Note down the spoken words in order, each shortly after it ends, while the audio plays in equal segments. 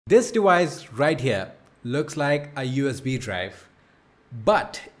This device right here looks like a USB drive,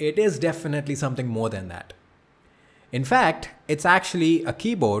 but it is definitely something more than that. In fact, it's actually a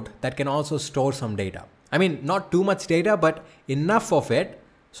keyboard that can also store some data. I mean, not too much data, but enough of it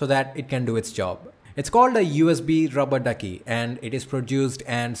so that it can do its job. It's called a USB Rubber Ducky, and it is produced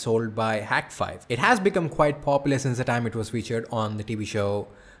and sold by Hack5. It has become quite popular since the time it was featured on the TV show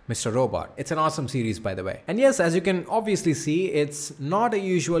Mr. Robot. It's an awesome series, by the way. And yes, as you can obviously see, it's not a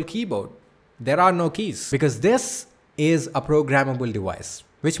usual keyboard. There are no keys because this is a programmable device,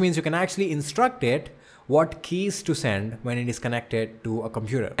 which means you can actually instruct it what keys to send when it is connected to a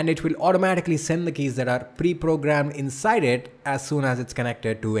computer. And it will automatically send the keys that are pre-programmed inside it as soon as it's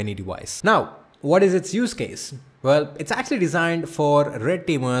connected to any device. Now, what is its use case? Well, it's actually designed for red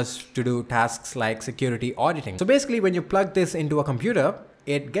teamers to do tasks like security auditing. So basically, when you plug this into a computer,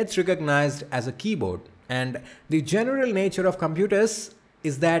 it gets recognized as a keyboard. And the general nature of computers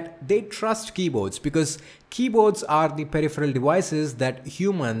is that they trust keyboards because keyboards are the peripheral devices that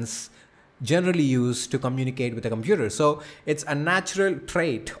humans generally use to communicate with a computer. So it's a natural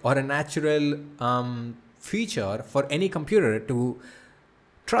trait or a natural feature for any computer to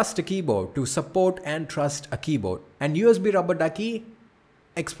trust a keyboard, to support and trust a keyboard. And USB Rubber Ducky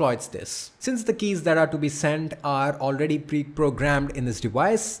exploits this. Since the keys that are to be sent are already pre-programmed in this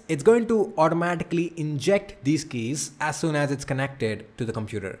device, it's going to automatically inject these keys as soon as it's connected to the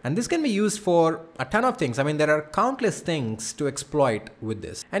computer. And this can be used for a ton of things. I mean, there are countless things to exploit with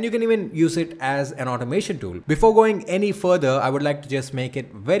this. And you can even use it as an automation tool. Before going any further, I would like to just make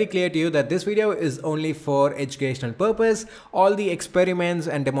it very clear to you that this video is only for educational purpose. All the experiments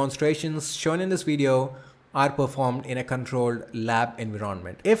and demonstrations shown in this video are performed in a controlled lab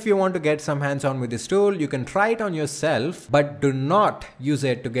environment. If you want to get some hands-on with this tool, you can try it on yourself, but do not use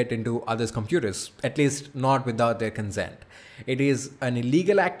it to get into others' computers, at least not without their consent. It is an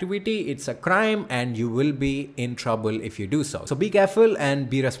illegal activity, it's a crime, and you will be in trouble if you do so. So be careful and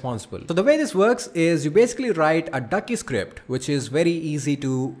be responsible. So the way this works is you basically write a Ducky script, which is very easy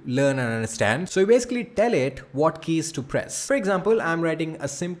to learn and understand. So you basically tell it what keys to press. For example, I'm writing a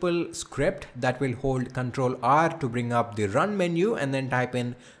simple script that will hold Ctrl R to bring up the run menu and then type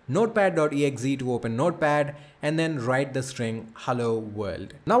in notepad.exe to open notepad and then write the string hello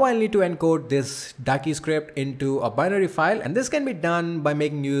world. Now I'll need to encode this Ducky script into a binary file, and this can be done by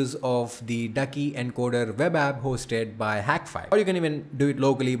making use of the Ducky encoder web app hosted by Hack5. Or you can even do it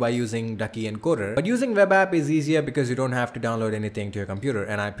locally by using Ducky encoder. But using web app is easier because you don't have to download anything to your computer,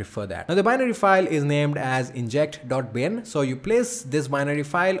 and I prefer that. Now the binary file is named as inject.bin. So you place this binary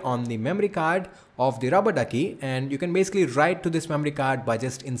file on the memory card of the Rubber Ducky, and you can basically write to this memory card by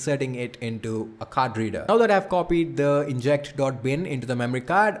just inserting it into a card reader. Now that I've copied the inject.bin into the memory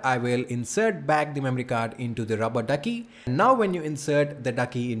card, I will insert back the memory card into the Rubber Ducky. And now when you insert the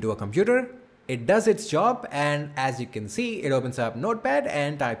Ducky into a computer, it does its job, and as you can see, it opens up Notepad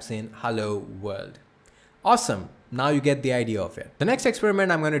and types in hello world. Awesome. Now you get the idea of it. The next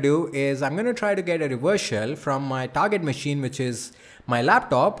experiment I'm going to do is I'm going to try to get a reverse shell from my target machine, which is my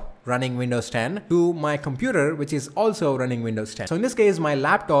laptop running Windows 10, to my computer, which is also running Windows 10. So in this case, my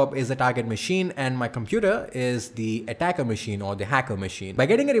laptop is the target machine and my computer is the attacker machine or the hacker machine. By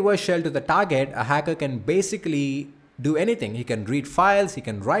getting a reverse shell to the target, a hacker can basically do anything. He can read files, he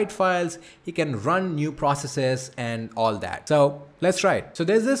can write files, he can run new processes and all that. So let's try it. So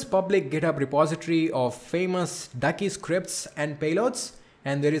there's this public GitHub repository of famous Ducky scripts and payloads,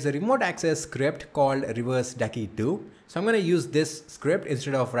 and there is a remote access script called reverse Ducky 2. So I'm going to use this script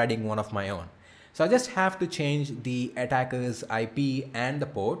instead of writing one of my own. So I just have to change the attacker's IP and the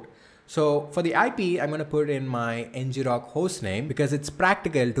port. So for the IP, I'm going to put in my ngrok hostname because it's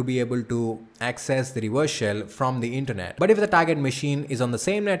practical to be able to access the reverse shell from the internet. But if the target machine is on the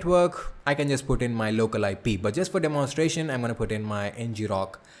same network, I can just put in my local IP. But just for demonstration, I'm going to put in my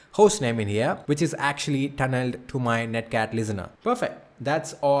ngrok hostname in here, which is actually tunneled to my netcat listener. Perfect.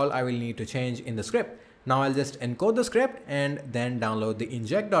 That's all I will need to change in the script. Now I'll just encode the script and then download the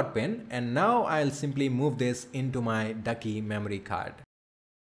inject.bin, and now I'll simply move this into my Ducky memory card.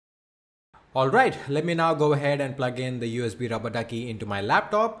 Alright, let me now go ahead and plug in the USB Rubber Ducky into my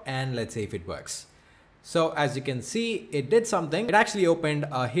laptop and let's see if it works. So as you can see, it did something. It actually opened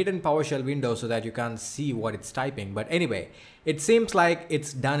a hidden PowerShell window so that you can't see what it's typing. But anyway, it seems like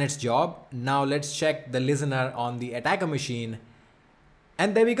it's done its job. Now let's check the listener on the attacker machine.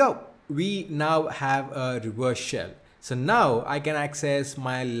 And there we go. We now have a reverse shell. So now I can access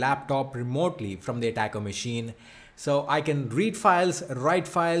my laptop remotely from the attacker machine. So I can read files, write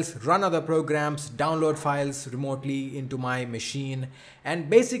files, run other programs, download files remotely into my machine, and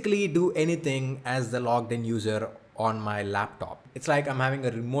basically do anything as the logged in user on my laptop. It's like I'm having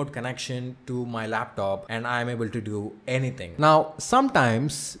a remote connection to my laptop and I'm able to do anything. Now,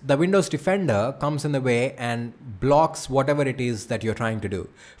 sometimes the Windows Defender comes in the way and blocks whatever it is that you're trying to do.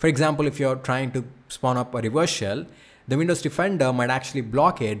 For example, if you're trying to spawn up a reverse shell, the Windows Defender might actually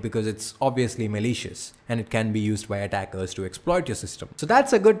block it because it's obviously malicious and it can be used by attackers to exploit your system. So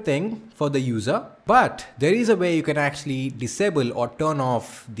that's a good thing for the user, but there is a way you can actually disable or turn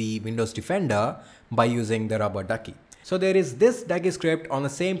off the Windows Defender by using the Rubber Ducky. So there is this Ducky script on the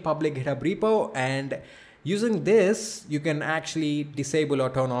same public GitHub repo, and using this, you can actually disable or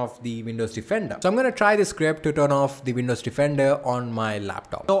turn off the Windows Defender. So I'm going to try this script to turn off the Windows Defender on my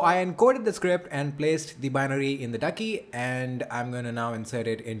laptop. So I encoded the script and placed the binary in the Ducky, and I'm going to now insert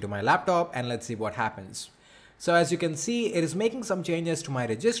it into my laptop and let's see what happens. So as you can see, it is making some changes to my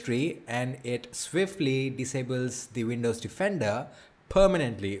registry and it swiftly disables the Windows Defender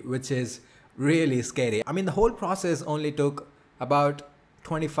permanently, which is really scary. I mean, the whole process only took about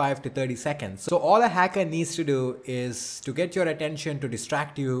 25 to 30 seconds. So all a hacker needs to do is to get your attention, to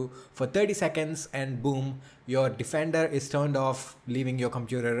distract you for 30 seconds, and boom, your Defender is turned off, leaving your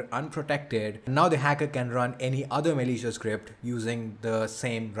computer unprotected. Now the hacker can run any other malicious script using the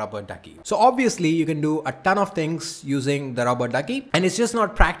same Rubber Ducky. So obviously you can do a ton of things using the Rubber Ducky, and it's just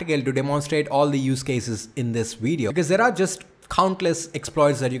not practical to demonstrate all the use cases in this video because there are just countless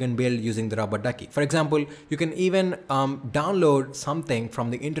exploits that you can build using the Rubber Ducky. For example, you can even download something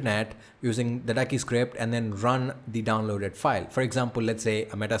from the internet using the Ducky script and then run the downloaded file. For example, let's say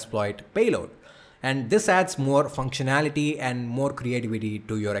a Metasploit payload. And this adds more functionality and more creativity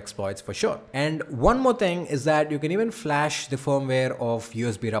to your exploits for sure. And one more thing is that you can even flash the firmware of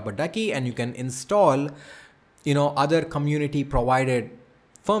USB Rubber Ducky, and you can install, other community provided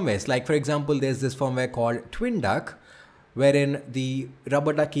firmwares. Like for example, there's this firmware called TwinDuck, wherein the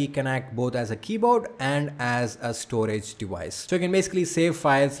Rubber Ducky can act both as a keyboard and as a storage device. So you can basically save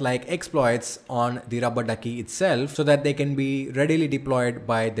files like exploits on the Rubber Ducky itself so that they can be readily deployed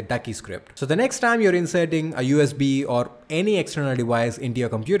by the Ducky script. So the next time you're inserting a USB or any external device into your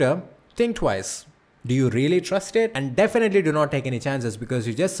computer, think twice. Do you really trust it? And definitely do not take any chances, because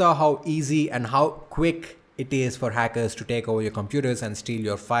you just saw how easy and how quick it is for hackers to take over your computers and steal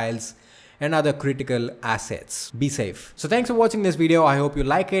your files and other critical assets. Be safe. So thanks for watching this video. I hope you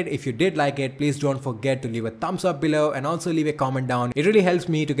like it. If you did like it, please don't forget to leave a thumbs up below and also leave a comment down. It really helps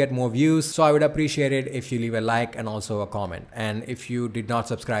me to get more views. So I would appreciate it if you leave a like and also a comment. And if you did not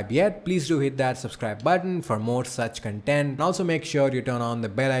subscribe yet, please do hit that subscribe button for more such content. And also make sure you turn on the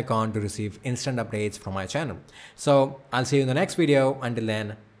bell icon to receive instant updates from my channel. So I'll see you in the next video. Until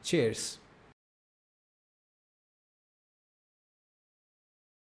then, cheers.